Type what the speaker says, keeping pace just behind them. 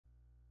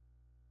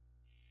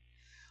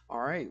All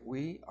right,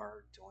 we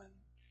are doing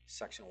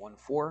section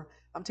 1-4.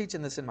 I'm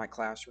teaching this in my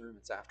classroom.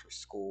 It's after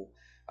school.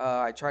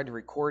 I tried to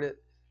record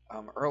it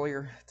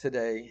earlier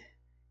today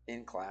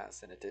in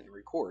class and it didn't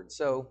record.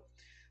 So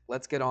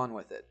let's get on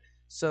with it.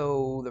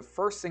 So the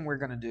first thing we're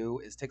going to do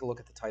is take a look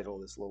at the title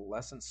of this little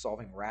lesson,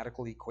 solving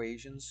radical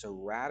equations. So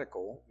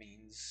radical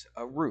means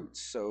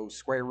roots, so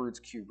square roots,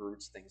 cube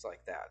roots, things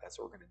like that. That's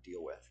what we're going to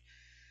deal with.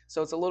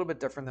 So it's a little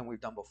bit different than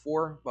we've done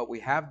before, but we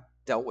have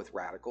dealt with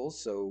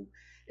radicals. So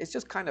it's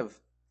just kind of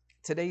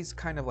today's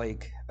kind of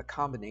like a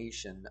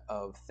combination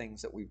of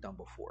things that we've done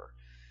before.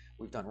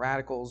 We've done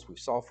radicals, we've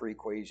solved for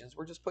equations,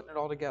 we're just putting it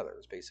all together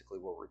is basically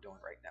what we're doing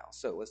right now.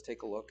 So let's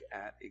take a look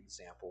at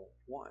example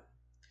 1.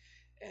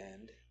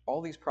 And all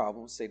these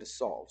problems say to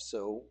solve.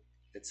 So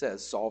it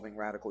says solving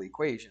radical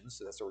equations,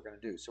 so that's what we're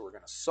going to do. So we're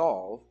going to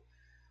solve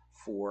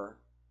for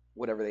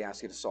whatever they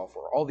ask you to solve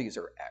for. All these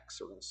are x,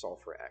 so we're going to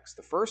solve for x.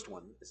 The first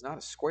one is not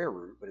a square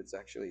root, but it's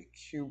actually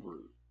a cube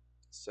root.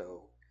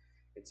 So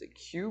it's a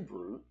cube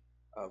root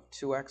of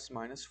 2x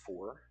minus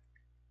 4,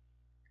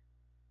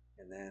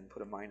 and then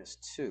put a minus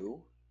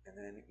 2, and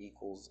then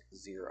equals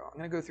 0. I'm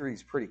going to go through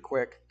these pretty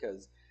quick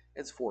because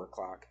it's 4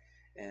 o'clock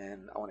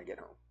and I want to get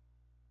home.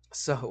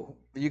 So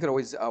you could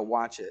always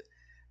watch it.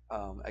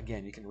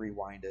 Again, you can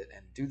rewind it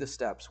and do the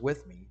steps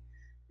with me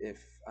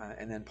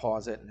and then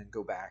pause it and then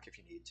go back if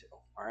you need to.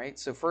 All right,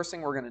 so first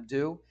thing we're going to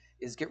do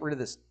is get rid of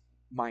this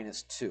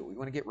minus 2. We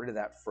want to get rid of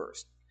that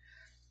first.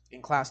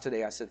 In class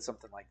today, I said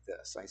something like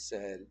this. I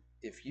said,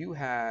 if you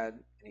had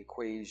an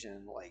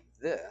equation like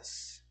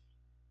this,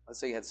 let's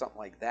say you had something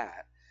like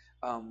that,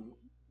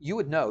 you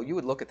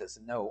would look at this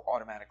and know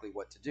automatically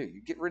what to do.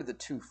 You get rid of the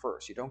 2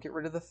 first. You don't get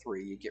rid of the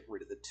 3, you get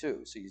rid of the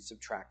 2. So you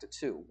subtract a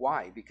 2.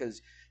 Why?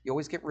 Because you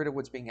always get rid of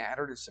what's being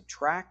added or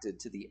subtracted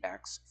to the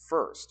x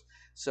first.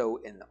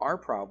 So in our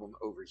problem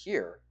over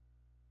here,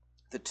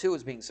 the 2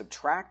 is being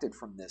subtracted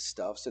from this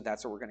stuff, so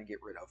that's what we're going to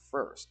get rid of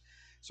first.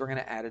 So we're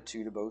going to add a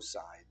 2 to both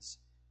sides,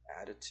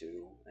 add a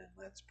 2, and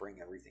let's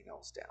bring everything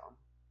else down.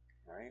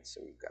 All right,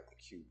 so we've got the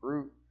cube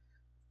root,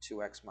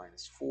 2x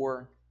minus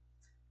 4,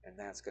 and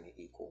that's going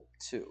to equal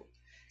 2.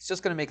 It's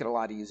just going to make it a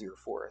lot easier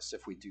for us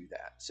if we do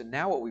that. So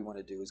now what we want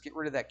to do is get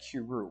rid of that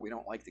cube root. We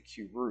don't like the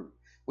cube root.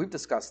 We've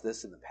discussed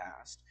this in the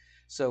past.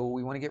 So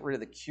we want to get rid of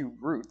the cube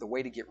root. The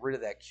way to get rid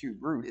of that cube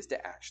root is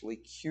to actually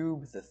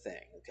cube the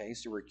thing. Okay,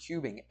 so we're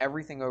cubing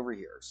everything over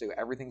here. So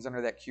everything's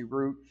under that cube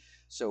root.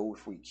 So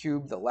if we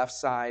cube the left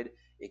side,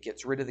 it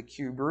gets rid of the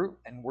cube root,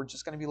 and we're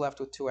just going to be left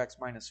with 2x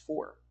minus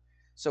 4.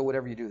 So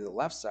whatever you do to the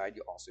left side,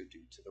 you also do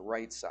to the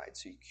right side.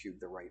 So you cube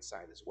the right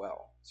side as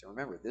well. So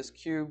remember, this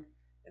cube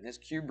and this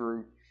cube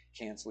root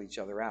cancel each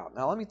other out.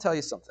 Now let me tell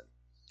you something.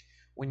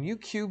 When you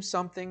cube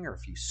something, or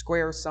if you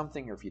square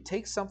something, or if you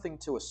take something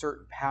to a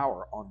certain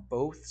power on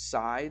both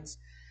sides,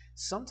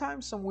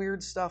 sometimes some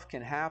weird stuff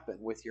can happen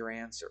with your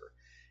answer.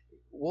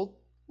 We'll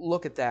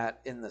look at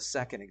that in the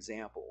second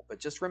example, but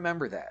just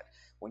remember that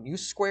when you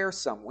square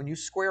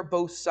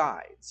both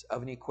sides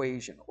of an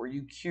equation, or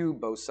you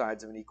cube both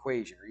sides of an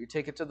equation, or you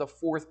take it to the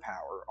 4th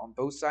power on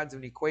both sides of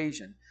an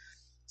equation,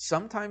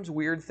 sometimes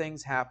weird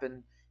things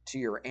happen to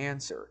your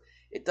answer.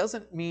 It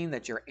doesn't mean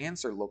that your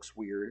answer looks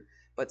weird,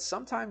 but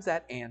sometimes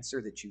that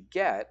answer that you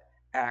get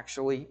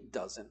actually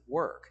doesn't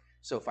work.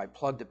 So if I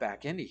plugged it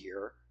back into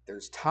here,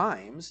 there's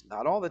times,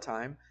 not all the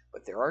time,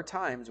 but there are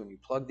times when you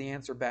plug the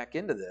answer back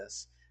into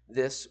this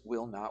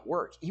will not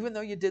work. Even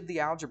though you did the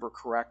algebra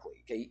correctly,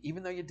 okay?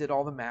 Even though you did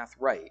all the math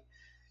right,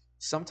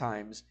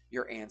 sometimes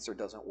your answer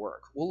doesn't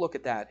work. We'll look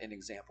at that in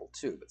example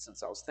 2, but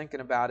since I was thinking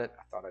about it,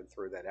 I thought I'd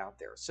throw that out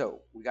there.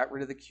 So we got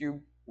rid of the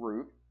cube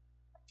root,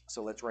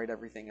 so let's write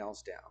everything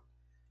else down.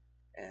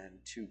 And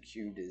 2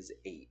 cubed is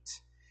 8.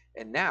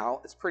 And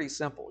now it's pretty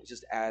simple. You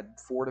just add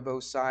 4 to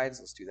both sides.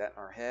 Let's do that in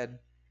our head.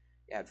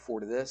 You add 4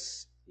 to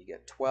this, you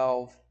get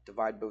 12.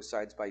 Divide both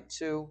sides by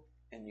 2,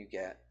 and you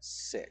get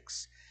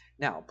 6.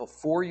 Now,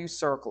 before you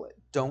circle it,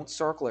 don't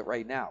circle it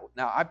right now.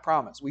 Now, I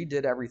promise, we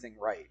did everything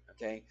right,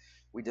 okay?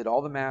 We did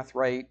all the math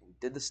right. We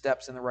did the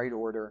steps in the right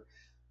order.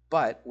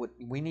 But what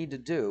we need to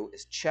do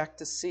is check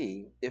to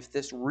see if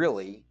this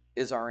really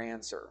is our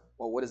answer.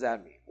 Well, what does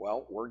that mean?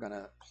 Well, we're going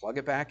to plug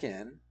it back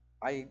in.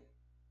 I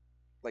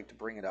like to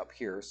bring it up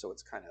here so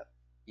it's kind of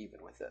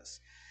even with this.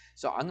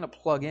 So I'm going to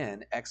plug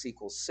in x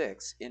equals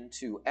 6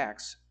 into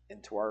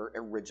our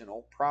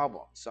original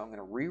problem. So I'm going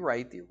to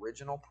rewrite the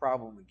original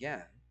problem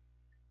again.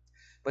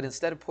 But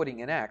instead of putting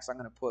in x, I'm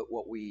going to put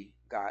what we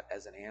got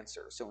as an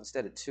answer. So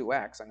instead of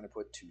 2x, I'm going to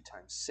put 2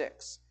 times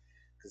 6,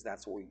 because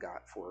that's what we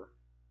got for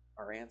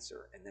our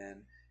answer. And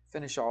then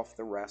finish off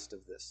the rest of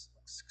this.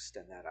 Let's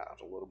extend that out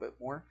a little bit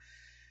more.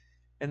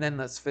 And then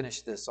let's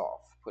finish this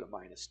off. Put a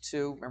minus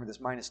 2. Remember, this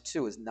minus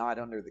 2 is not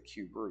under the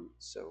cube root,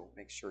 so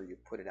make sure you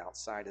put it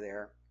outside of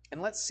there.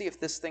 And let's see if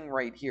this thing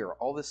right here,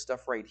 all this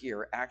stuff right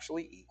here,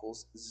 actually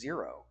equals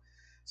 0.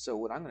 So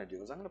what I'm going to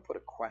do is I'm going to put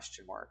a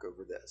question mark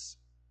over this,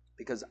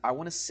 because I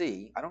want to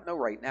see, I don't know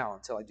right now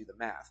until I do the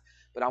math,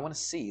 but I want to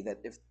see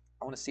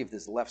if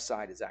this left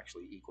side is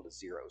actually equal to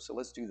 0. So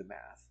let's do the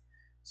math.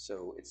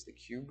 So it's the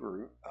cube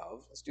root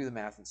of, let's do the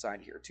math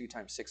inside here. 2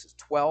 times 6 is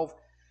 12.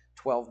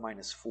 12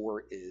 minus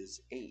 4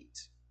 is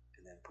 8.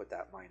 And then put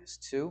that minus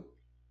 2.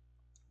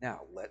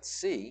 Now, let's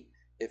see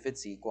if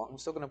it's equal. I'm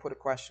still going to put a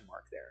question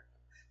mark there.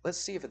 Let's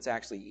see if it's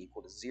actually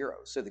equal to 0.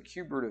 So the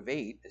cube root of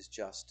 8 is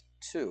just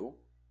 2.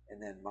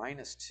 And then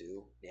minus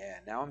 2. Yeah,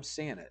 now I'm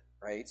seeing it,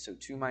 right? So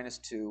 2 minus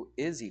 2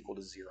 is equal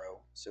to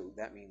 0. So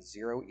that means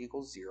 0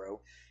 equals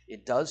 0.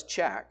 It does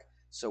check,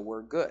 so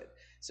we're good.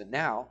 So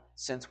now,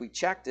 since we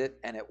checked it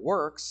and it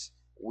works,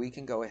 we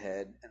can go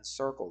ahead and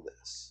circle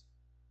this.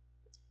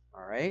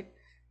 All right?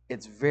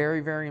 It's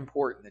very, very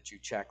important that you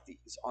check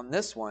these. On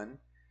this one,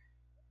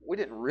 we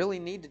didn't really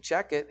need to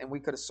check it, and we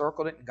could have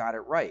circled it and got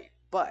it right.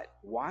 But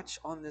watch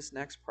on this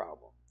next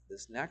problem.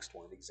 This next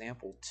one,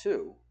 example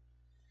 2,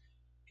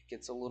 it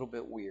gets a little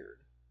bit weird.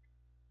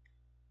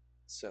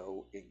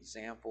 So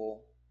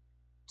example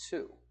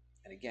 2.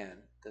 And again,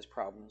 this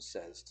problem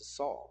says to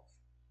solve.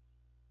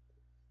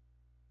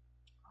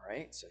 All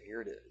right, so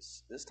here it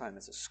is. This time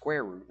it's a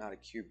square root, not a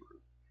cube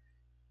root.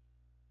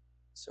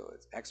 So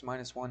it's x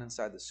minus 1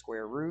 inside the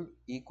square root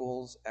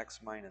equals x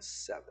minus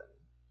 7.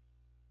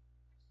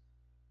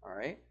 All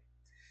right,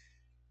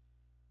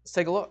 let's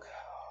take a look.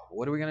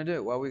 What are we going to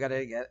do? Well, we got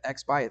to get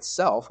x by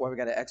itself. Well, we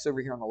got an x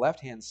over here on the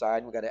left-hand side,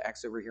 and we got an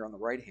x over here on the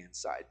right-hand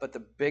side. But the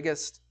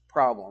biggest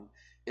problem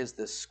is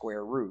this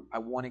square root. I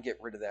want to get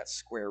rid of that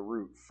square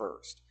root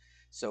first.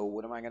 So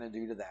what am I going to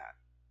do to that?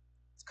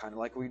 It's kind of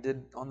like we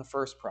did on the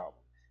first problem.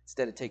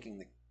 Instead of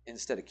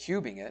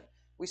cubing it,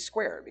 we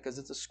square it because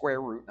it's a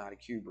square root, not a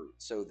cube root.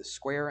 So the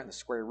square and the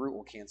square root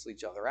will cancel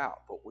each other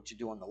out. But what you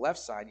do on the left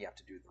side, you have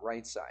to do the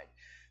right side.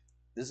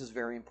 This is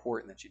very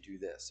important that you do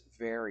this.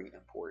 Very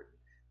important.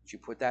 That you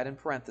put that in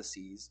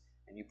parentheses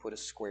and you put a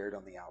squared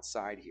on the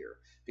outside here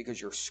because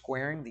you're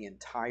squaring the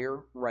entire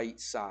right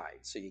side.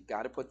 So you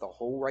got to put the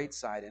whole right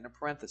side in a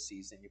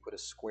parentheses and you put a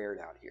squared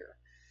out here.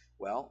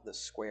 Well, the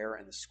square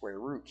and the square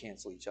root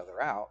cancel each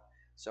other out.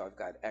 So I've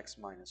got x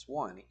minus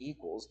 1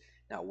 equals.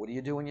 Now, what do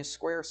you do when you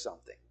square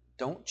something?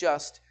 Don't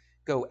just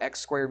go x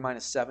squared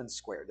minus 7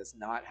 squared. That's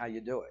not how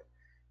you do it.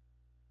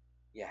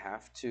 You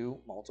have to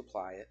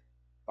multiply it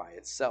by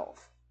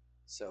itself.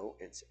 So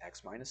it's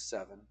x minus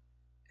 7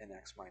 and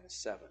x minus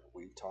 7.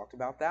 We've talked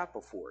about that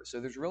before. So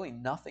there's really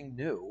nothing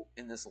new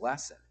in this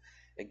lesson.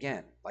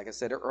 Again, like I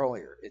said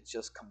earlier, it's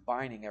just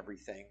combining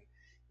everything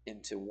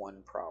into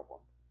one problem.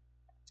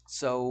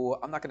 So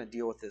I'm not going to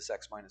deal with this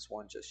x minus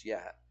 1 just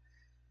yet.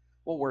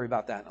 We'll worry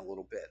about that in a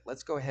little bit.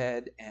 Let's go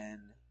ahead and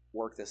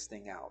work this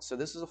thing out. So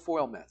this is a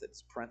FOIL method.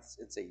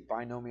 It's a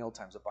binomial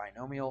times a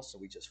binomial, so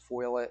we just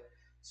FOIL it.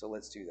 So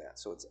let's do that.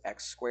 So it's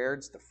x squared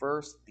is the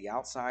first. The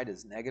outside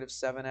is negative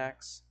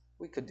 7x.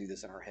 We could do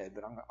this in our head,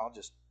 but I'll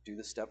just do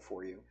the step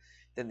for you.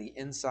 Then the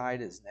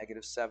inside is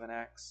negative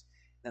 7x.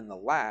 Then the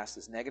last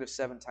is negative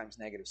 7 times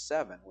negative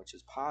 7, which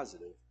is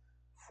positive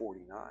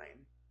 49.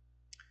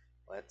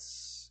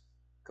 Let's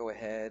go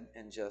ahead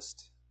and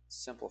just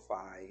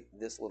simplify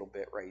this little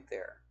bit right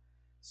there.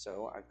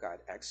 So I've got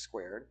x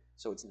squared.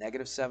 So it's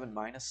negative 7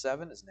 minus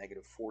 7 is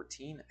negative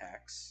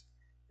 14x,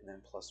 and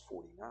then plus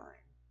 49.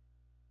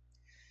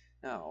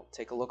 Now,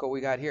 take a look at what we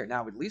got here.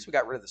 Now, at least we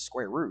got rid of the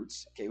square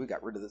roots. Okay, we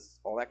got rid of this,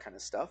 all that kind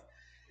of stuff.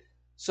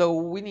 So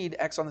we need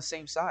x on the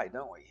same side,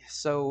 don't we?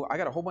 So I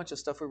got a whole bunch of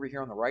stuff over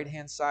here on the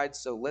right-hand side.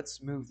 So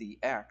let's move the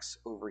x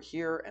over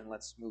here, and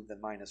let's move the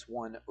minus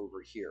 1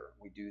 over here.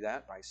 We do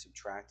that by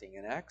subtracting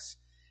an x,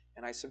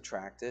 and I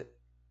subtract it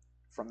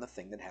from the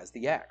thing that has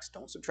the x.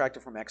 Don't subtract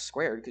it from x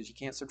squared because you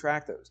can't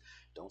subtract those.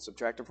 Don't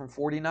subtract it from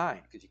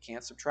 49 because you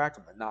can't subtract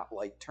them. They're not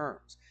like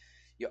terms.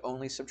 You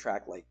only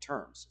subtract like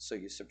terms. So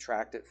you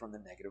subtract it from the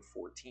negative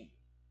 14.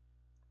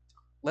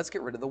 Let's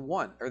get rid of the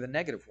 1, or the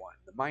negative 1,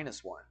 the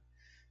minus 1.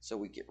 So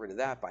we get rid of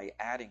that by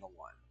adding a 1.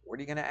 What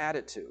are you going to add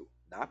it to?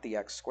 Not the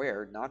x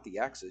squared, not the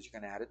x's. You're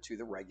going to add it to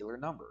the regular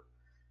number.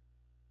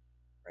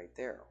 Right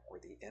there, or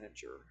the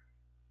integer.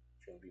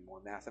 If you want to be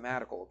more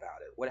mathematical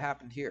about it. What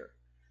happened here?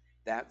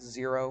 That's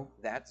 0,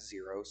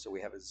 so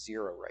we have a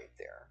 0 right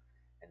there.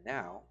 And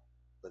now,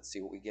 let's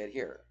see what we get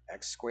here.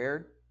 X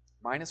squared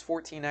minus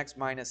 14x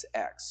minus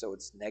x. So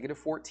it's negative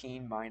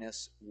 14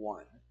 minus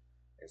 1.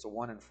 There's a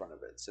 1 in front of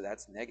it. So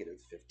that's negative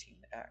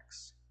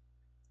 15x.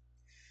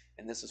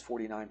 And this is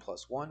 49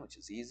 plus 1, which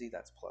is easy.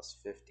 That's plus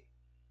 50.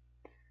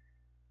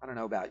 I don't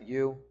know about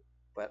you,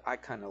 but I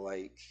kind of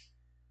like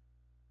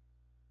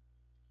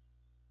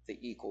the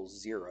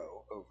equals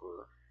 0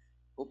 over,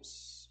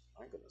 oops,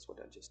 my goodness, what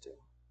did I just do?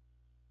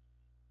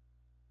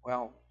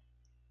 Well,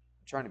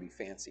 I'm trying to be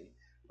fancy.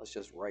 Let's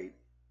just write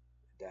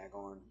a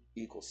daggone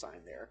equal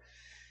sign there.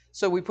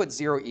 So we put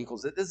 0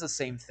 equals it. This is the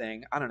same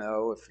thing. I don't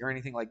know. If you're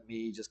anything like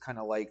me, just kind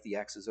of like the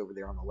x's over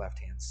there on the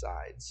left-hand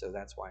side. So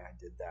that's why I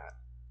did that.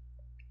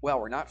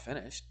 Well, we're not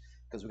finished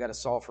because we got to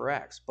solve for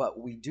x. But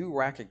we do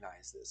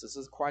recognize this. This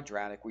is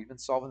quadratic. We've been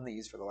solving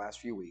these for the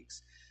last few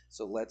weeks.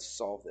 So let's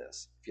solve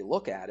this. If you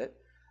look at it,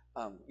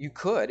 you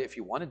could, if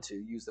you wanted to,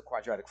 use the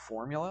quadratic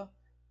formula.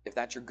 If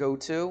that's your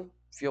go-to,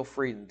 feel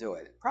free to do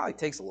it. It probably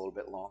takes a little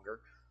bit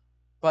longer.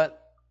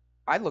 But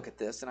I look at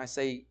this and I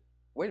say,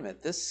 wait a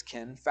minute, this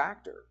can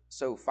factor.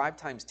 So 5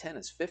 times 10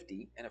 is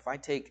 50, and if I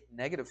take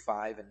negative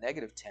 5 and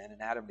negative 10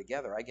 and add them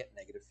together, I get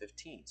negative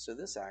 15. So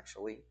this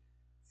actually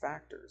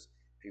factors.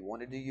 If you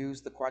wanted to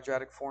use the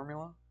quadratic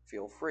formula,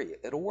 feel free.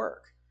 It'll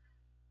work.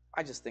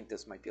 I just think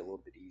this might be a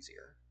little bit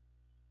easier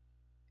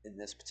in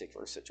this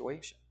particular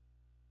situation.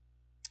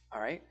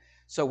 All right,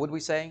 so what did we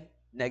say?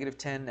 Negative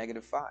 10,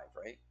 negative 5,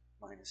 right?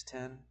 Minus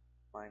 10,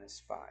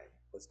 minus 5.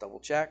 Let's double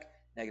check.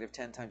 Negative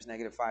 10 times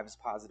negative 5 is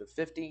positive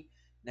 50.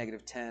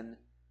 Negative 10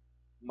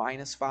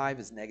 minus 5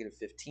 is negative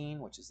 15,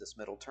 which is this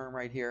middle term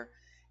right here,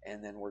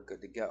 and then we're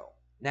good to go.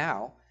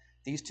 Now,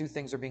 these two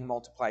things are being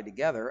multiplied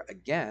together.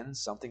 Again,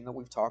 something that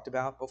we've talked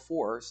about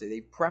before, so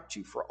they prepped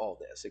you for all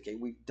this. Okay,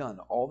 we've done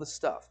all the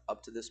stuff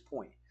up to this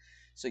point.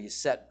 So you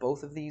set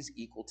both of these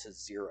equal to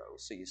 0.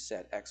 So you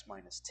set x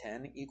minus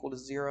 10 equal to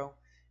 0,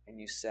 and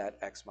you set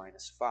x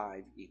minus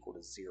 5 equal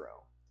to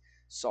 0.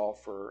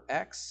 Solve for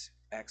x.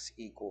 X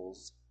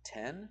equals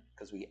 10,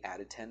 because we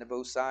added 10 to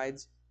both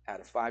sides. Add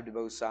a 5 to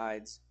both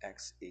sides.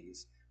 X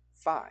is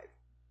 5.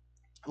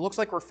 It looks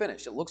like we're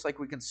finished. It looks like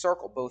we can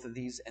circle both of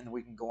these and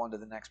we can go on to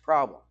the next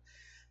problem.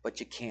 But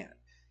you can't.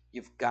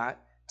 You've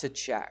got to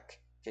check.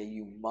 Okay,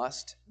 you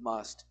must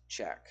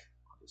check.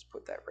 I'll just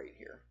put that right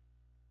here.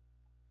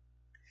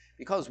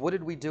 Because what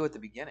did we do at the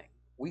beginning?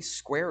 We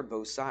squared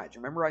both sides.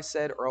 Remember I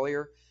said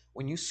earlier,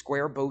 when you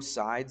square both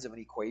sides of an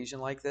equation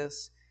like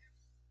this,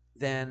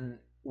 then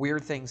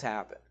weird things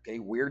happen. Okay,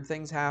 weird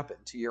things happen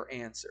to your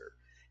answer.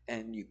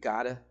 And you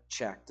gotta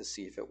check to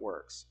see if it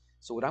works.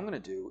 So what I'm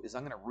going to do is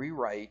I'm going to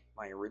rewrite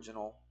my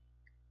original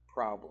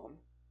problem.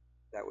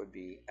 That would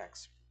be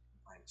x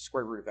minus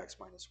square root of x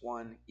minus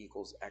 1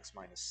 equals x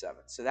minus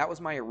 7. So that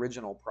was my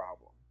original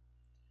problem.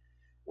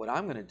 What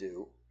I'm going to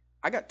do,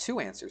 I got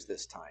two answers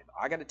this time.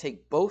 I got to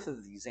take both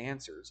of these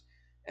answers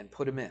and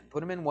put them in.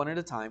 Put them in one at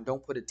a time.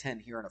 Don't put a 10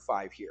 here and a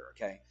 5 here,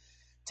 okay?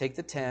 Take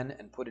the 10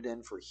 and put it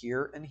in for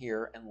here,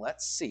 and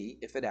let's see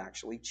if it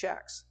actually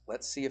checks.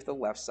 Let's see if the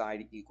left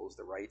side equals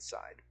the right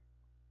side.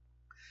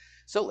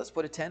 So let's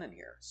put a 10 in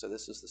here. So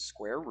this is the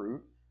square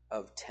root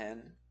of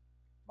 10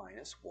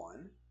 minus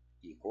 1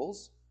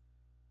 equals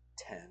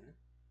 10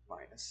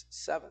 minus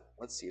 7.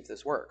 Let's see if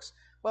this works.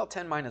 Well,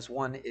 10 minus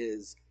 1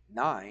 is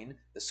 9.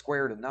 The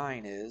square root of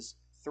 9 is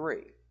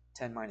 3.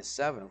 10 minus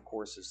 7, of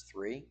course, is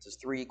 3. Does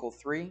 3 equal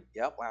 3?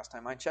 Yep, last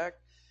time I checked.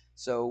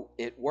 So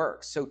it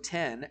works. So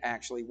 10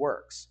 actually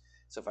works.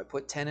 So if I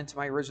put 10 into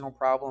my original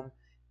problem,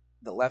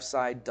 the left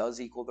side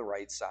does equal the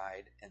right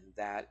side, and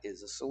that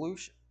is a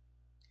solution.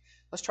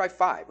 Let's try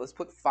 5. Let's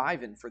put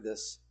 5 in for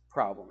this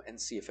problem and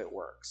see if it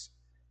works.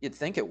 You'd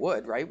think it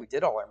would, right? We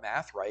did all our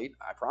math right.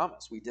 I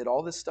promise. We did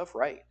all this stuff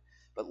right.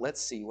 But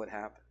let's see what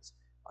happens.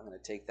 I'm going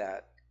to take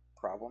that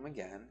problem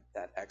again,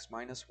 that x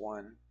minus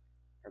 1,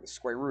 or the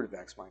square root of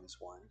x minus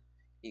 1,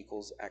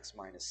 equals x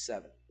minus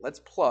 7. Let's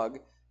plug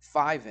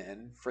 5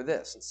 in for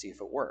this and see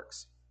if it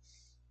works.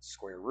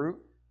 Square root,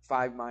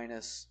 5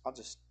 minus, I'll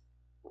just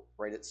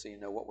write it so you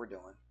know what we're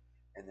doing,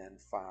 and then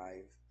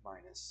 5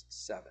 minus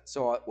 7.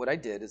 So what I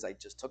did is I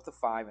just took the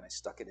 5 and I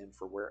stuck it in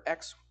for where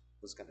x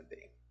was going to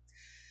be.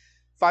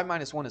 5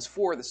 minus 1 is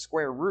 4. The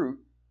square root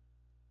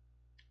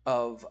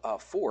of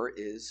 4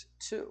 is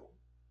 2,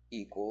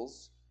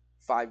 equals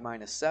 5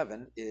 minus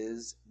 7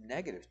 is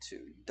negative 2.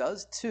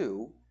 Does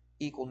 2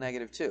 equal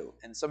negative 2?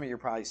 And some of you are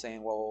probably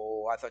saying,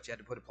 well, I thought you had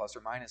to put a plus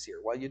or minus here.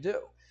 Well, you do.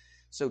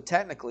 So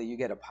technically, you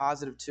get a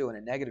positive 2 and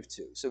a negative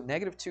 2. So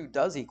negative 2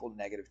 does equal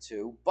negative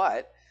 2,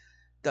 but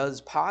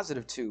does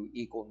positive 2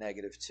 equal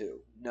negative 2?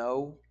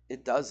 No,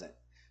 it doesn't.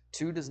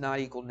 2 does not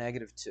equal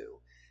negative 2.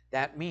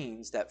 That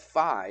means that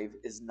 5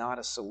 is not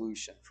a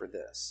solution for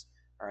this.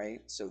 All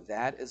right, so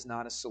that is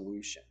not a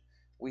solution.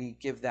 We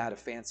give that a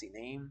fancy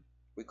name.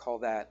 We call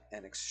that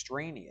an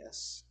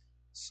extraneous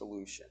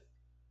solution.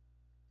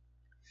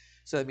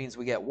 So that means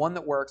we get one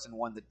that works and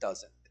one that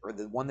doesn't. Or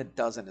the one that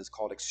doesn't is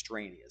called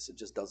extraneous. It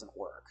just doesn't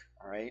work.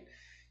 All right,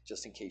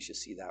 just in case you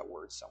see that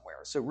word somewhere.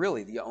 So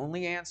really, the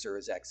only answer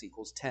is x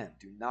equals 10.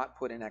 Do not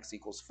put in x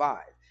equals 5.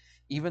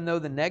 Even though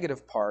the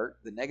negative part,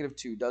 the negative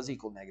 2 does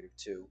equal negative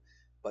 2,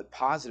 but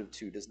positive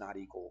 2 does not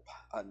equal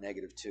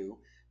negative 2.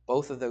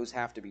 Both of those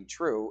have to be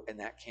true, and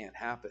that can't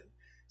happen.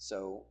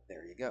 So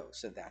there you go.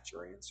 So that's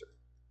your answer.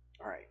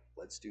 All right,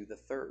 let's do the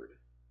third.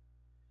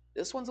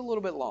 This one's a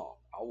little bit long.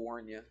 I'll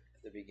warn you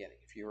at the beginning.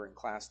 If you were in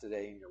class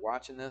today and you're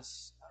watching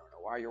this, I don't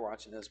know why you're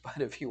watching this,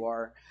 but if you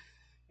are,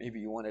 maybe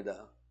you wanted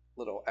a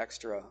little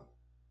extra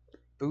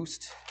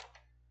boost,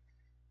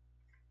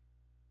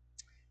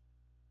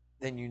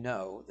 then you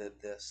know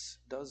that this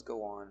does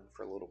go on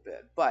for a little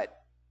bit.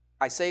 But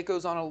I say it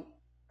goes on a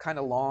kind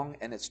of long,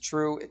 and it's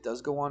true. It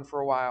does go on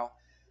for a while,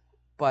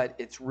 but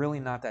it's really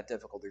not that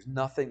difficult. There's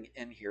nothing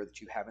in here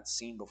that you haven't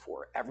seen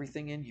before.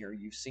 Everything in here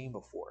you've seen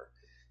before.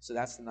 So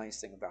that's the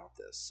nice thing about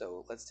this.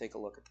 So let's take a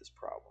look at this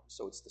problem.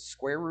 So it's the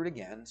square root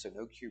again, so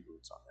no cube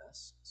roots on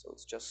this. So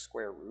it's just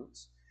square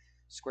roots.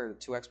 Square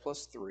root of 2x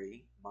plus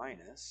 3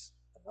 minus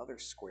another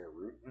square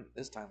root.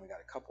 This time we got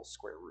a couple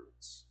square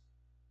roots.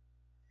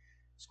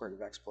 square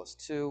root of x plus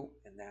 2,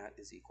 and that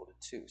is equal to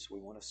 2. So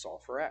we want to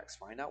solve for x.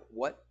 Find out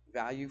what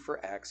value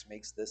for x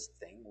makes this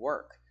thing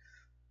work.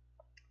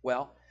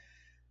 Well,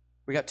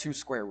 we got two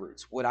square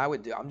roots. What I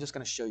would do, I'm just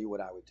going to show you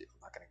what I would do.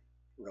 I'm not going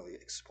to really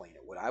explain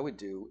it. What I would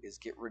do is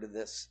get rid of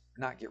this,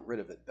 not get rid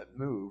of it, but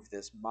move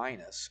this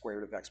minus square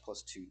root of x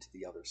plus 2 to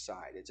the other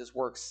side. It just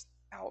works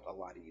out a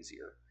lot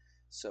easier.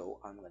 So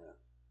I'm going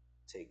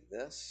to take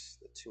this,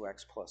 the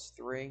 2x plus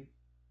 3,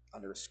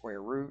 under a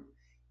square root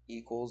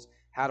equals,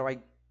 how do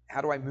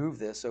I move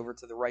this over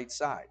to the right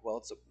side? Well,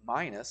 it's a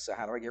minus, so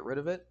how do I get rid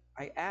of it?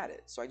 I add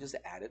it. So I just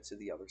add it to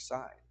the other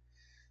side.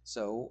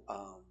 So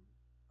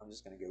I'm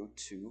just going to go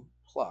 2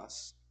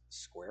 plus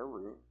square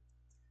root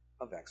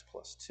of x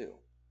plus 2.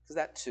 Because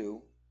that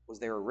 2 was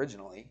there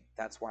originally.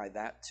 That's why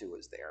that 2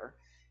 is there.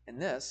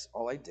 And this,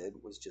 all I did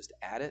was just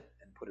add it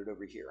and put it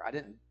over here. I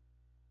didn't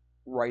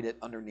write it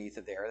underneath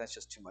of there. That's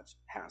just too much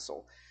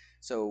hassle.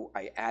 So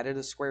I added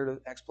a square root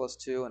of x plus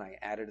 2, and I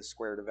added a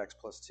square root of x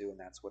plus 2, and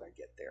that's what I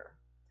get there.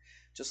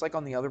 Just like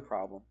on the other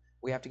problem,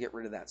 we have to get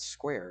rid of that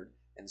squared,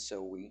 and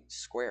so we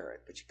square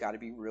it. But you've got to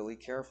be really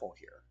careful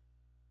here.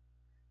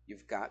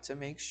 You've got to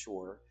make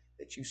sure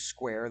that you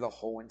square the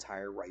whole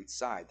entire right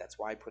side. That's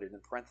why I put it in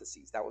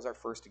parentheses. That was our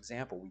first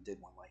example. We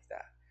did one like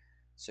that.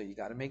 So you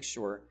got to make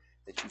sure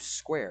that you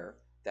square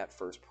that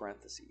first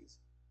parentheses.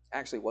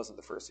 Actually, it wasn't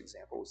the first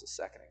example. It was the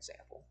second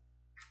example,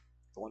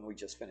 the one we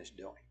just finished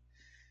doing.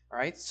 All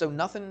right, so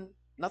nothing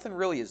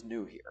really is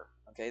new here.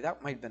 Okay,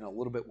 that might have been a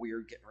little bit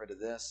weird getting rid of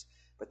this,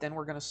 but then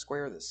we're going to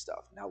square this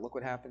stuff. Now look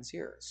what happens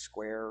here.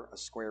 Square a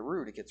square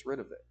root, it gets rid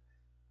of it.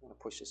 I'm going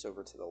to push this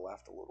over to the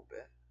left a little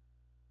bit,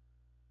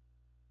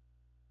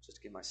 just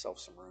to give myself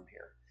some room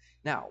here.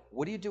 Now,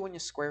 what do you do when you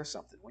square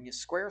something? When you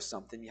square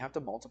something, you have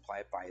to multiply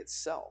it by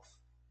itself.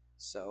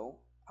 So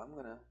I'm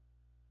going to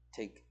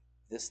take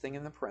this thing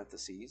in the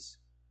parentheses,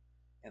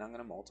 and I'm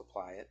going to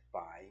multiply it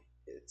by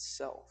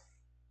itself.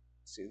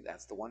 See,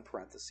 that's the one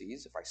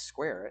parentheses. If I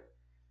square it,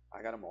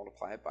 I got to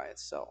multiply it by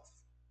itself,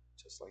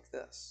 just like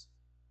this.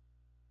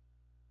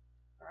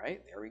 All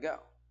right, there we go.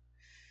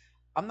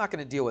 I'm not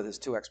going to deal with this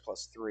 2x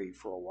plus 3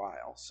 for a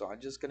while, so I'm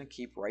just going to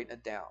keep writing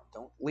it down.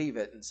 Don't leave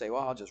it and say,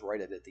 well, I'll just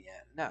write it at the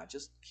end. No,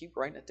 just keep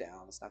writing it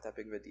down. It's not that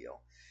big of a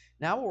deal.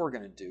 Now what we're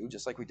going to do,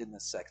 just like we did in the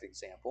second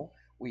example,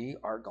 we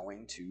are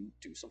going to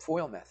do some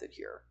FOIL method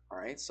here. All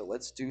right, so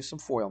let's do some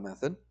FOIL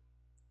method.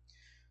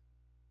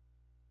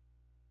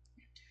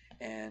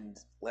 And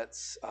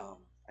let's,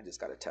 I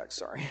just got a text,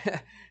 sorry.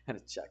 I had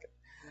to check it.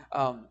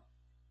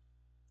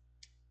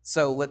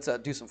 So let's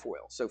do some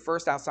FOIL. So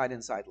first, outside,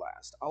 inside,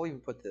 last. I'll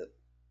even put the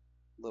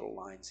little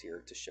lines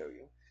here to show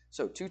you.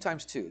 So 2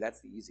 times 2,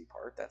 that's the easy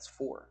part. That's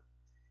 4.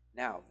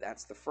 Now,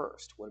 that's the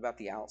first. What about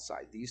the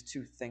outside? These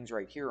two things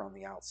right here on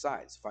the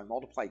outside. So if I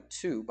multiply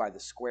 2 by the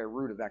square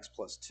root of x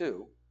plus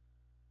 2,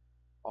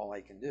 all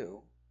I can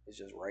do is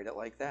just write it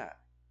like that.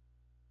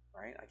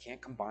 Right? I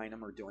can't combine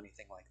them or do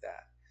anything like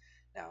that.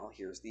 Now,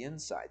 here's the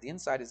inside. The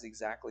inside is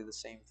exactly the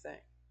same thing.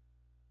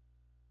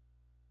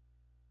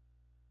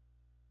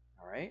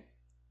 All right?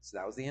 So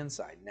that was the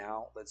inside.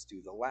 Now, let's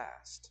do the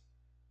last.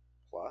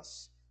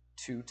 Plus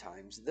 2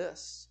 times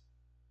this.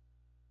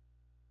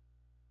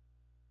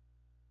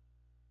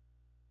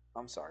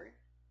 I'm sorry.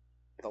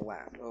 The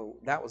last. Oh,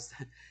 that was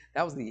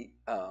the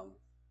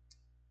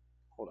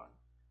hold on.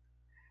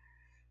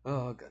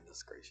 Oh,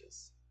 goodness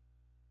gracious.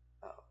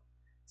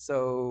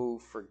 So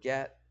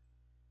forget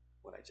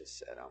what I just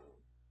said.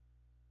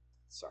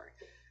 Sorry.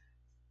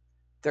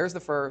 There's the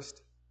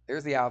first,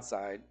 there's the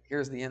outside,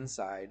 here's the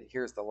inside,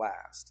 here's the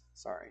last.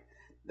 Sorry.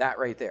 That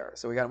right there.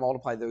 So we got to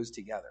multiply those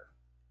together.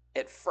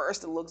 At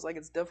first, it looks like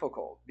it's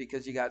difficult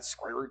because you got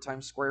square root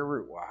times square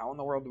root. Well, how in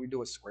the world do we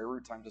do a square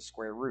root times a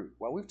square root?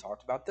 Well, we've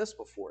talked about this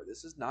before.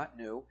 This is not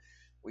new.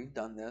 We've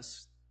done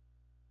this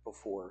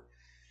before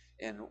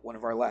in one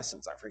of our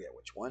lessons. I forget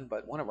which one,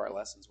 but one of our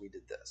lessons we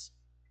did this.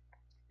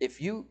 If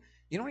you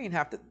don't even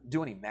have to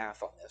do any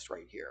math on this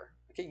right here.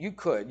 Okay, you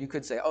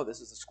could say, oh,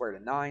 this is the square root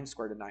of 9.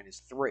 Square root of 9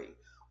 is 3.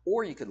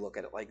 Or you could look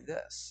at it like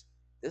this.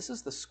 This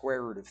is the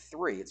square root of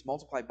 3. It's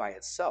multiplied by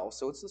itself,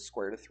 so it's the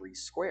square root of 3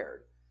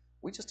 squared.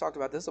 We just talked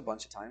about this a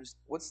bunch of times.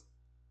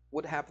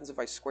 What happens if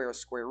I square a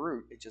square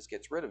root? It just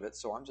gets rid of it,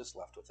 so I'm just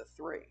left with a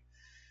 3.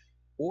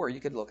 Or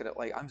you could look at it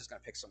like, I'm just going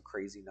to pick some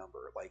crazy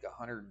number, like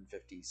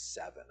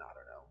 157, I don't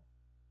know.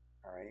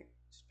 All right,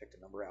 just picked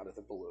a number out of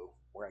the blue.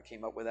 Where I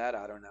came up with that,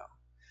 I don't know.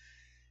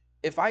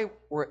 If I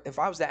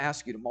was to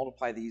ask you to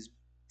multiply these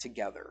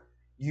together,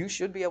 you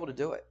should be able to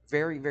do it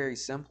very, very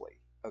simply,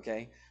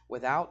 okay,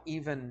 without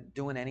even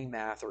doing any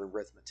math or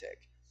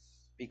arithmetic.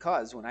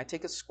 Because when I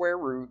take a square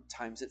root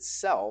times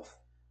itself,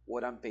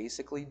 what I'm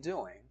basically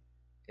doing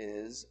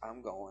is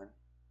I'm going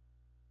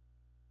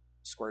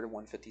square root of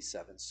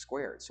 157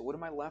 squared. So what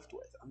am I left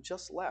with? I'm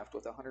just left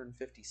with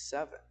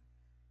 157.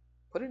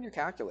 Put it in your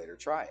calculator.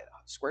 Try it.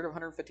 Square root of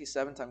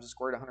 157 times the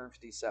square root of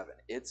 157.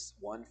 It's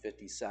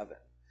 157.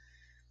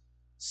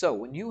 So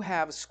when you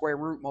have a square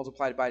root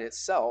multiplied by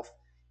itself,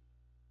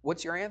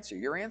 what's your answer?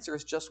 Your answer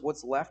is just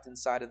what's left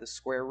inside of the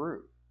square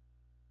root.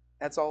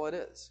 That's all it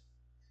is.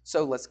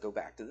 So let's go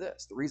back to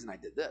this. The reason I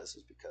did this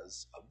is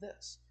because of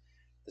this.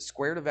 The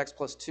square root of x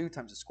plus 2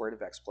 times the square root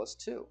of x plus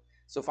 2.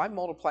 So if I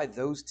multiply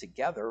those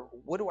together,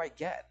 what do I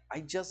get? I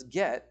just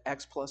get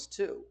x plus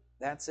 2.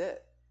 That's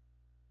it.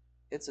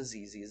 It's as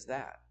easy as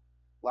that.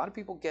 A lot of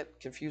people get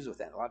confused with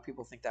that. A lot of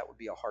people think that would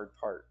be a hard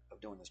part of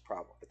doing this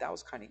problem, but that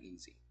was kind of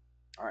easy.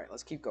 All right,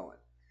 let's keep going.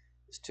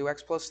 It's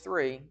 2x plus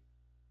 3.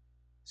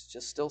 It's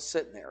just still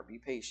sitting there. Be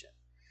patient.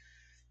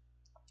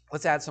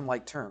 Let's add some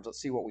like terms.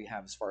 Let's see what we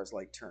have as far as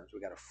like terms. We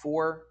got a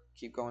 4,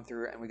 keep going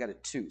through, and we got a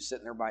 2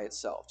 sitting there by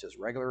itself. Just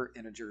regular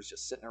integers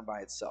just sitting there by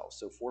itself.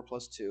 So 4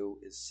 plus 2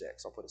 is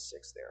 6. I'll put a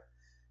 6 there.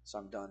 So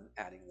I'm done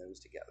adding those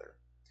together.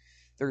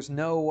 There's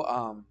no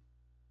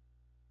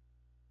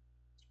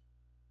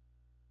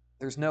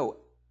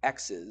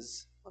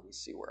x's. Let me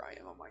see where I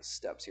am on my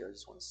steps here. I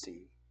just want to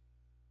see.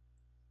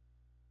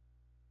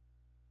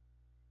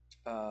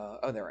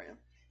 Oh, there I am.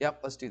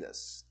 Yep, let's do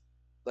this.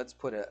 Let's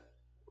put a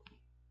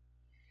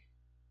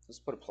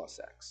plus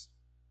x.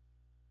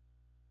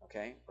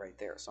 Okay, right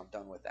there. So I'm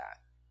done with that.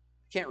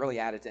 Can't really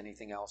add it to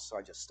anything else, so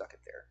I just stuck it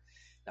there.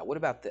 Now, what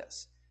about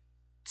this?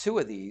 2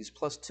 of these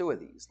plus 2 of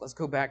these. Let's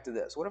go back to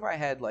this. What if I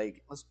had,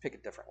 like, let's pick a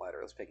different letter.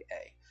 Let's pick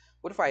A.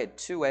 What if I had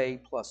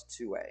 2a plus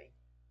 2a?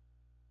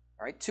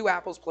 All right, 2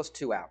 apples plus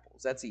 2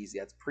 apples. That's easy.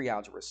 That's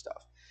pre-algebra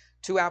stuff.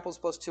 2 apples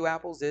plus 2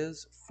 apples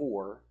is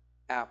 4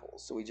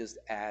 apples. So we just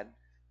add,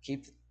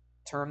 keep the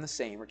term the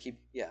same, or keep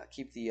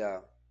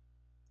the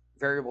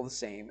variable the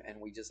same, and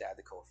we just add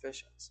the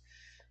coefficients.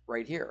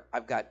 Right here,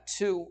 I've got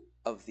 2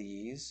 of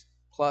these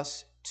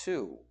plus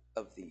 2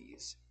 of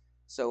these.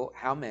 So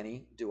how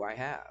many do I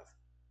have?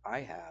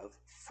 I have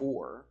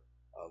 4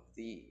 of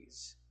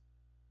these.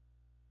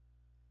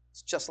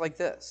 It's just like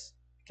this,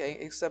 okay?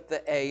 Except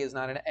the a is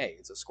not an a.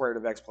 It's a square root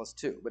of x plus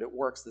 2, but it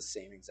works the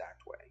same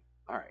exact way.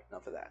 All right,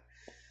 enough of that.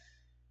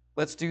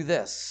 Let's do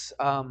this.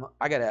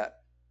 I got a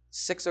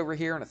 6 over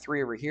here and a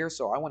 3 over here,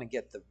 so I want to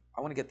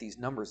get these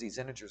numbers, these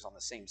integers on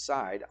the same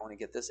side. I want to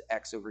get this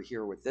x over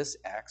here with this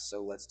x,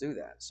 so let's do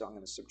that. So I'm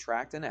going to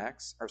subtract an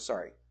x, or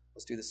sorry,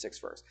 let's do the 6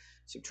 first.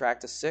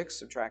 Subtract a 6,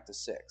 subtract a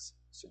 6.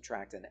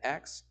 Subtract an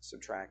x,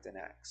 subtract an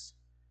x.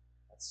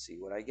 Let's see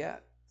what I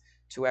get.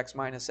 2x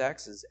minus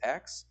x is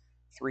x.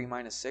 3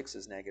 minus 6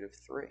 is negative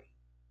 3.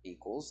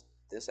 Equals,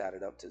 this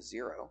added up to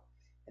 0.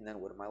 And then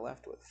what am I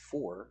left with?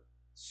 4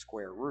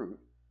 square root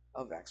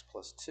of x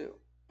plus 2.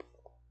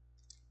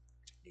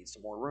 Need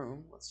some more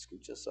room. Let's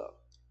scooch this up.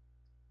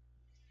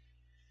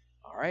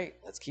 All right,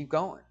 let's keep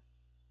going.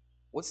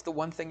 What's the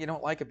one thing you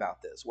don't like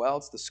about this? Well,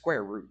 it's the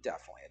square root,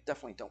 definitely. I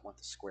definitely don't want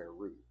the square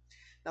root.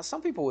 Now,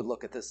 some people would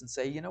look at this and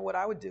say, you know what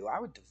I would do? I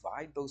would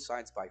divide both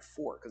sides by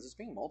 4 because it's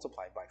being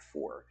multiplied by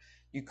 4.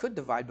 You could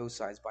divide both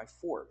sides by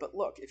 4. But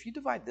look, if you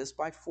divide this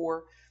by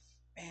 4,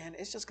 man,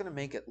 it's just going to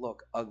make it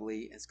look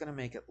ugly. It's going to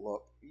make it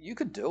look, you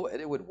could do it.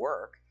 It would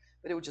work.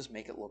 But it would just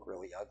make it look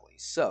really ugly.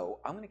 So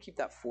I'm going to keep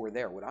that 4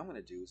 there. What I'm going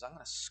to do is I'm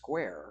going to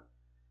square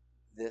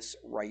this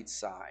right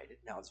side.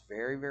 Now, it's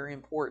very, very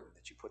important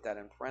that you put that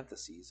in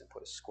parentheses and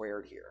put a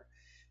squared here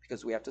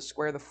because we have to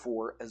square the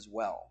 4 as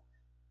well.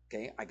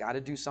 Okay, I got to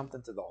do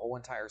something to the whole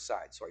entire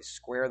side. So I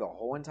square the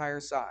whole entire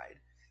side.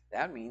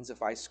 That means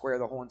if I square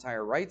the whole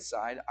entire right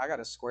side, I got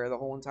to square the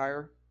whole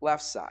entire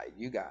left side.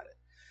 You got it.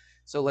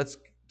 So let's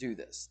do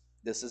this.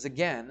 This is,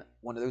 again,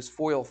 one of those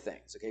FOIL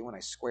things. Okay, when I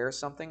square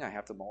something, I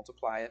have to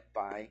multiply it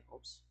by,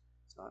 oops,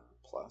 it's not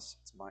plus,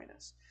 it's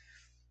minus.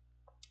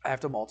 I have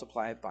to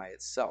multiply it by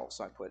itself.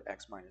 So I put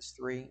x minus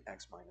 3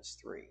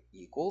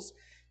 equals.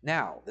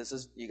 Now, this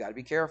is, you got to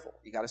be careful.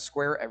 You got to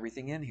square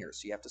everything in here.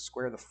 So you have to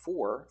square the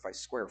 4. If I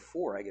square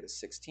 4, I get a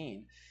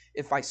 16.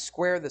 If I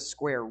square the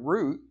square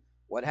root,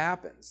 what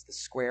happens? The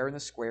square and the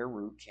square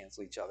root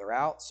cancel each other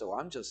out. So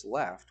I'm just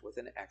left with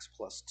an x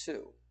plus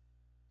 2.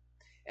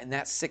 And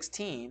that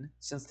 16,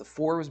 since the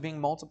 4 was being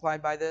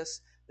multiplied by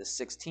this, the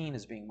 16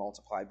 is being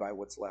multiplied by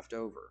what's left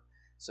over.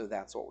 So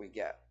that's what we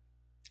get.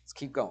 Let's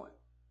keep going.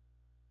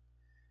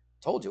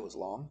 Told you it was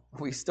long.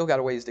 We still got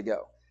a ways to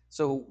go.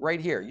 So right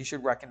here, you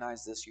should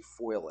recognize this. You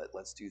FOIL it.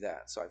 Let's do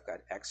that. So I've got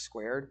x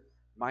squared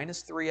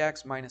minus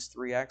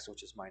 3x,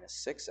 which is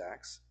minus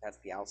 6x. That's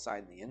the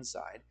outside and the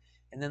inside.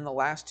 And then the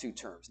last two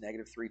terms,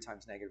 negative 3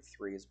 times negative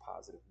 3 is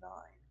positive 9.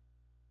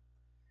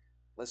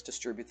 Let's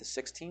distribute the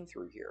 16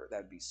 through here.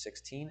 That would be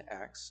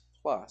 16x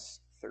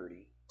plus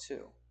 32.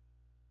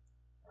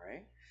 All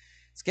right.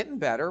 It's getting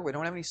better. We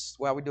don't have any,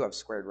 well, we do have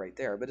squared right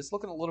there, but it's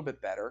looking a little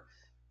bit better.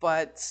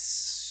 But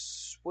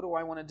what do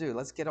I want to do?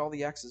 Let's get all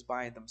the x's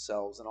by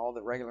themselves and all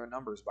the regular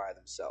numbers by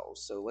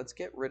themselves. So let's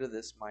get rid of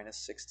this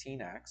minus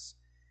 16x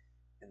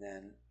and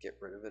then get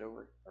rid of it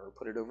over, or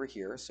put it over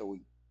here. So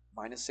we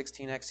minus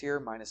 16x here,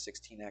 minus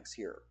 16x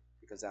here,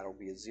 because that'll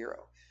be a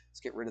 0. Let's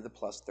get rid of the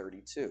plus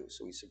 32.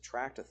 So we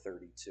subtract a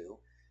 32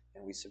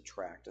 and we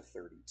subtract a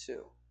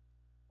 32.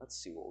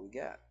 Let's see what we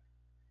get.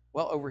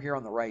 Well, over here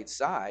on the right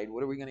side,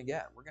 what are we going to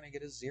get? We're going to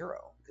get a 0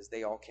 because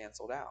they all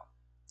canceled out.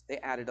 They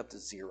added up to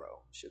 0,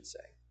 I should say.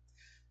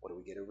 What do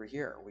we get over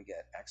here? We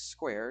get x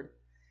squared.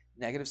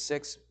 Negative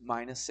 6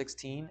 minus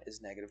 16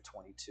 is negative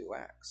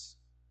 22x.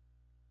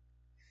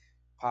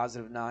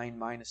 Positive 9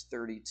 minus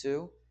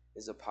 32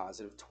 is a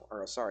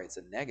it's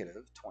a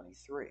negative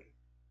 23.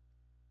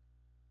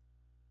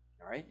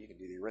 All right, you can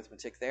do the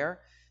arithmetic there.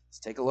 Let's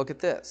take a look at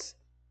this.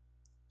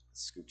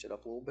 Let's scooch it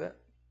up a little bit.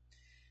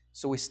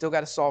 So we still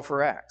got to solve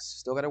for x.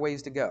 Still got a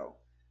ways to go.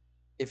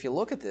 If you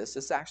look at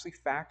this actually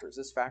factors.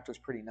 This factor is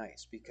pretty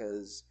nice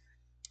because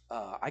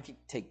I could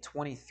take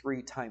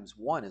 23 times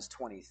 1 is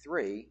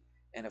 23,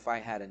 and if I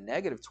had a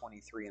negative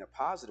 23 and a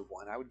positive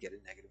 1, I would get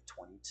a negative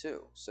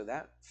 22. So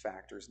that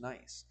factor is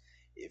nice.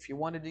 If you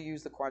wanted to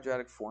use the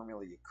quadratic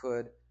formula, you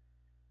could.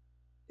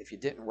 If you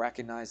didn't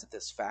recognize that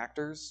this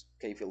factors,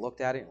 okay, if you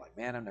looked at it and you're like,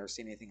 man, I've never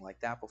seen anything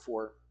like that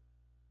before,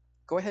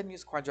 go ahead and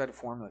use the quadratic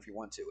formula if you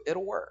want to.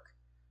 It'll work,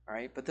 all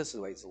right? But this is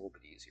the way it's a little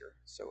bit easier.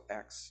 So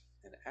x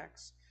and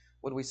x.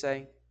 What do we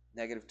say?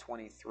 Negative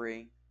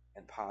 23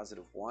 and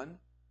positive 1.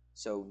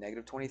 So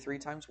negative 23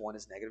 times 1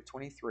 is negative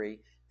 23.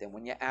 Then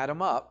when you add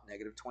them up,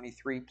 negative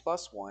 23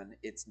 plus 1,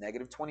 it's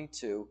negative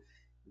 22.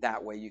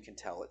 That way you can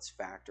tell it's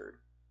factored.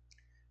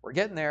 We're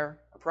getting there,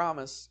 I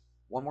promise.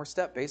 One more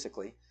step,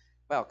 basically.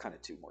 Well, kind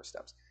of two more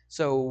steps.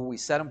 So we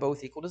set them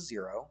both equal to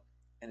 0.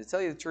 And to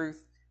tell you the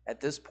truth, at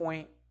this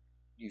point,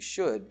 you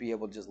should be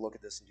able to just look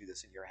at this and do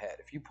this in your head.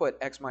 If you put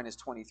x minus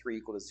 23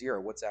 equal to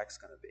 0, what's x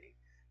going to be?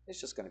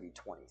 It's just going to be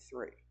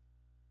 23.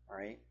 All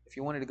right? If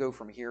you wanted to go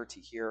from here to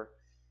here,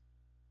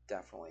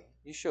 definitely,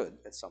 you should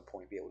at some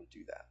point be able to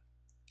do that.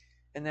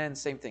 And then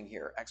same thing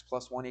here. X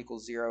plus 1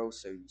 equals 0,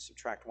 so you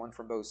subtract 1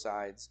 from both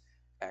sides.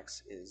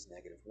 X is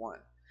negative 1.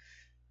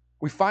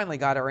 We finally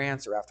got our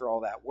answer after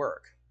all that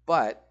work,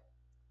 but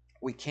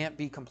we can't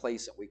be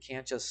complacent. We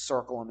can't just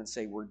circle them and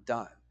say we're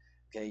done.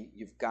 Okay,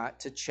 you've got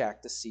to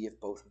check to see if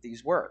both of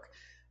these work.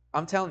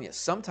 I'm telling you,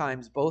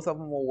 sometimes both of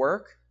them will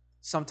work.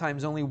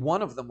 Sometimes only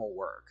one of them will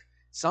work.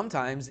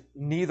 Sometimes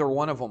neither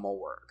one of them will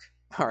work.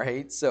 All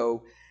right,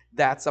 so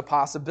that's a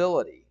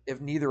possibility. If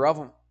neither of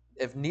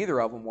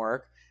them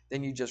work,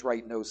 then you just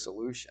write no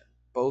solution.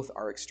 Both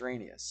are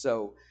extraneous.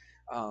 So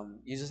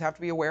you just have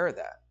to be aware of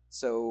that.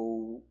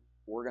 So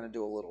we're going to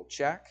do a little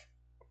check.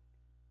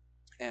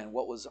 And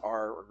what was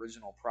our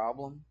original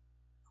problem?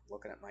 I'm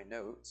looking at my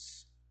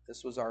notes.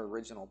 This was our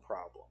original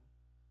problem.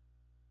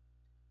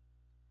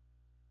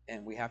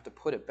 And we have to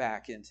put it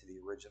back into the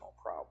original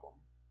problem.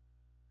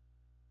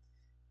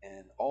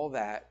 And all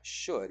that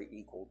should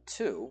equal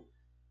 2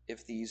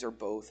 if these are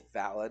both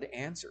valid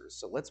answers.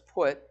 So let's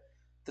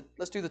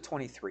do the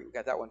 23. We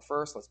got that one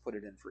first. Let's put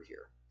it in for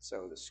here.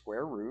 So the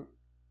square root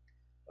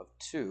of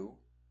 2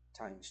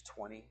 times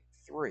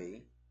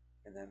 23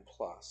 and then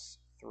plus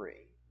 3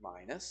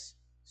 minus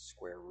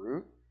square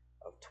root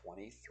of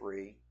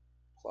 23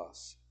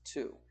 plus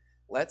 2.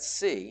 Let's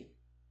see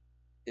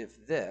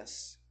if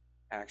this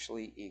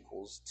actually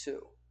equals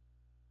 2.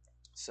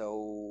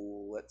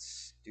 So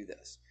let's do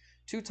this.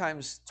 2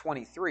 times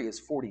 23 is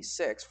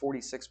 46.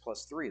 46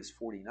 plus 3 is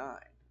 49.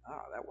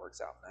 Ah, that works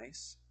out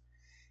nice.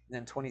 And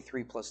then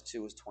 23 plus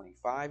 2 is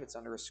 25. It's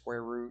under a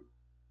square root.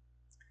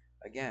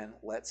 Again,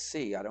 let's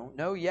see. I don't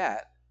know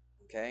yet,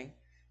 okay?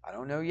 I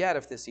don't know yet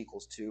if this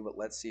equals 2, but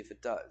let's see if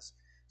it does.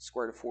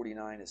 Square root of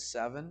 49 is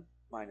 7,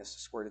 minus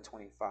the square root of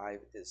 25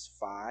 is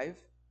 5.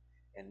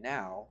 And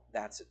now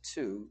that's a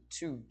 2.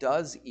 2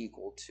 does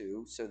equal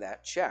 2, so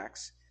that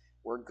checks.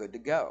 We're good to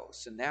go.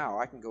 So now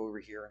I can go over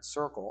here and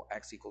circle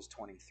x equals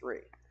 23.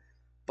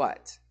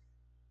 But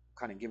I'm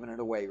kind of giving it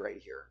away right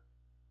here.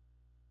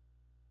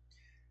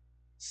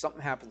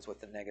 Something happens with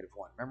the negative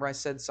 1. Remember I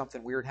said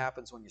something weird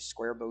happens when you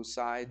square both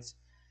sides?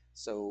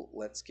 So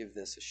let's give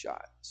this a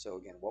shot. So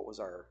again, what was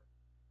our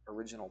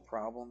original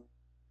problem?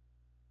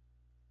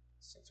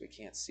 Since we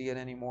can't see it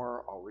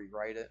anymore, I'll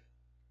rewrite it.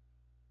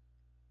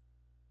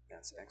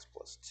 That's x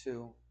plus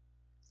 2.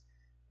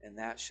 And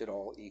that should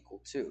all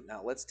equal 2.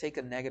 Now let's take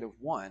a negative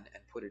 1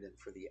 and put it in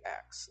for the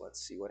x.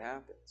 Let's see what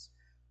happens.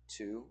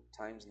 2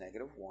 times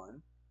negative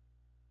 1.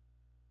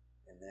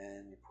 And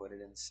then you put it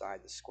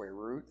inside the square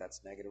root.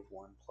 That's negative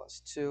 1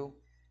 plus 2.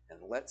 And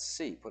let's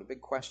see. Put a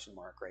big question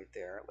mark right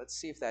there. Let's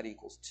see if that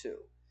equals 2.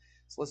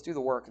 So let's do the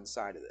work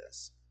inside of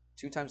this.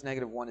 2 times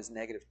negative 1 is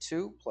negative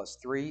 2 plus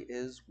 3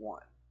 is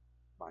 1.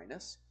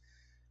 Minus.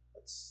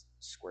 Let's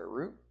square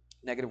root.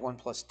 Negative 1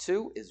 plus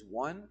 2 is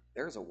 1.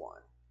 There's a 1.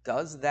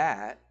 Does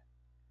that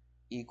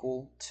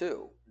equal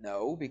 2?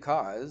 No,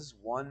 because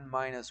 1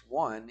 minus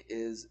 1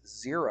 is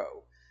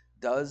 0.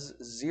 Does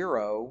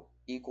 0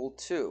 equal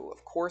 2?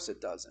 Of course it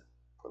doesn't.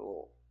 Put a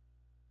little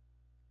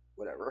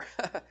whatever.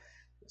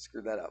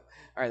 Screwed that up.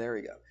 All right, there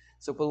we go.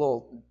 So put a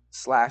little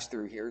slash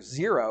through here.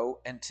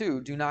 0 and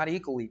 2 do not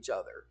equal each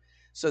other.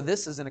 So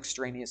this is an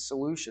extraneous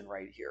solution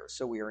right here.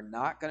 So we are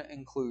not going to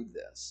include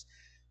this.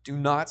 Do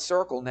not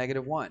circle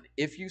negative 1.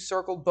 If you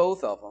circled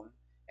both of them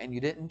and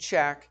you didn't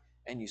check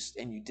and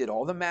you did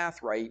all the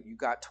math right, you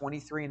got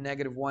 23 and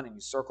negative 1 and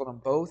you circled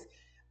them both,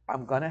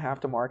 I'm going to have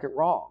to mark it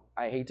wrong.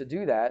 I hate to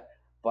do that,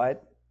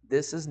 but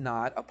this is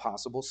not a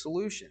possible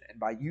solution. And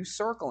by you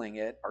circling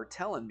it are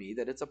telling me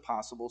that it's a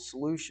possible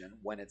solution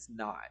when it's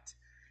not.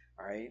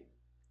 All right?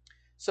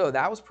 So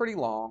that was pretty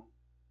long,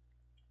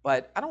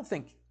 but I don't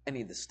think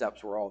any of the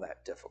steps were all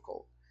that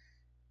difficult.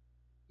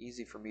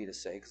 Easy for me to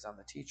say because I'm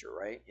the teacher,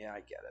 right? Yeah,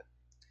 I get it.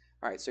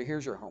 All right, so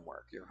here's your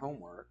homework. Your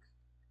homework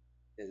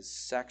is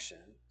section,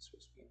 it's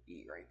supposed to be an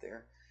E right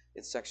there.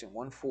 It's section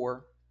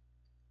 1-4,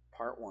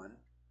 part 1,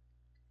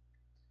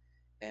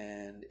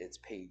 and it's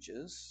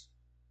pages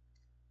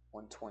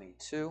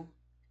 122,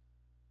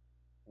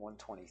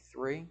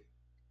 123,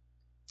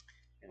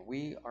 and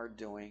we are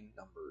doing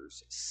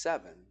numbers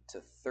 7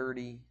 to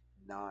 39.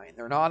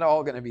 They're not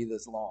all going to be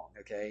this long,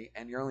 okay?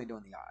 And you're only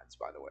doing the odds,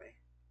 by the way.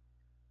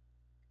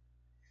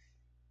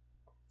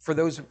 For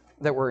those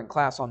that were in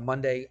class on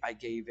Monday, I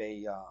gave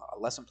a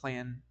lesson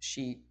plan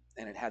sheet,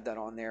 and it had that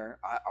on there.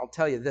 I'll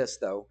tell you this,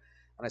 though,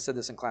 and I said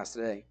this in class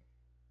today.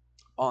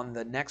 On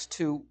the next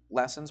 2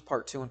 lessons,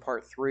 part 2 and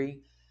part 3,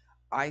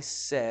 I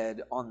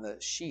said on the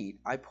sheet,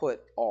 I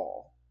put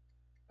all,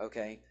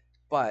 okay?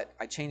 But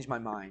I changed my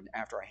mind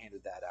after I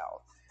handed that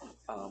out.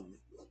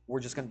 We're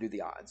just going to do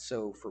the odds.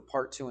 So for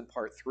part 2 and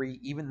part 3,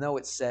 even though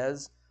it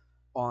says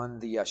on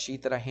the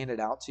sheet that I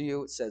handed out to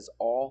you, it says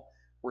all,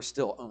 we're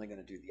still only going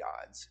to do the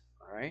odds.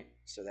 All right?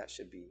 So that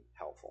should be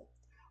helpful.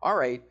 All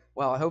right.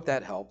 Well, I hope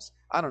that helps.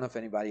 I don't know if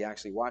anybody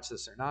actually watched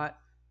this or not,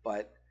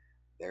 but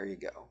there you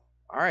go.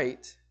 All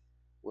right.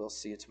 We'll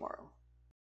see you tomorrow.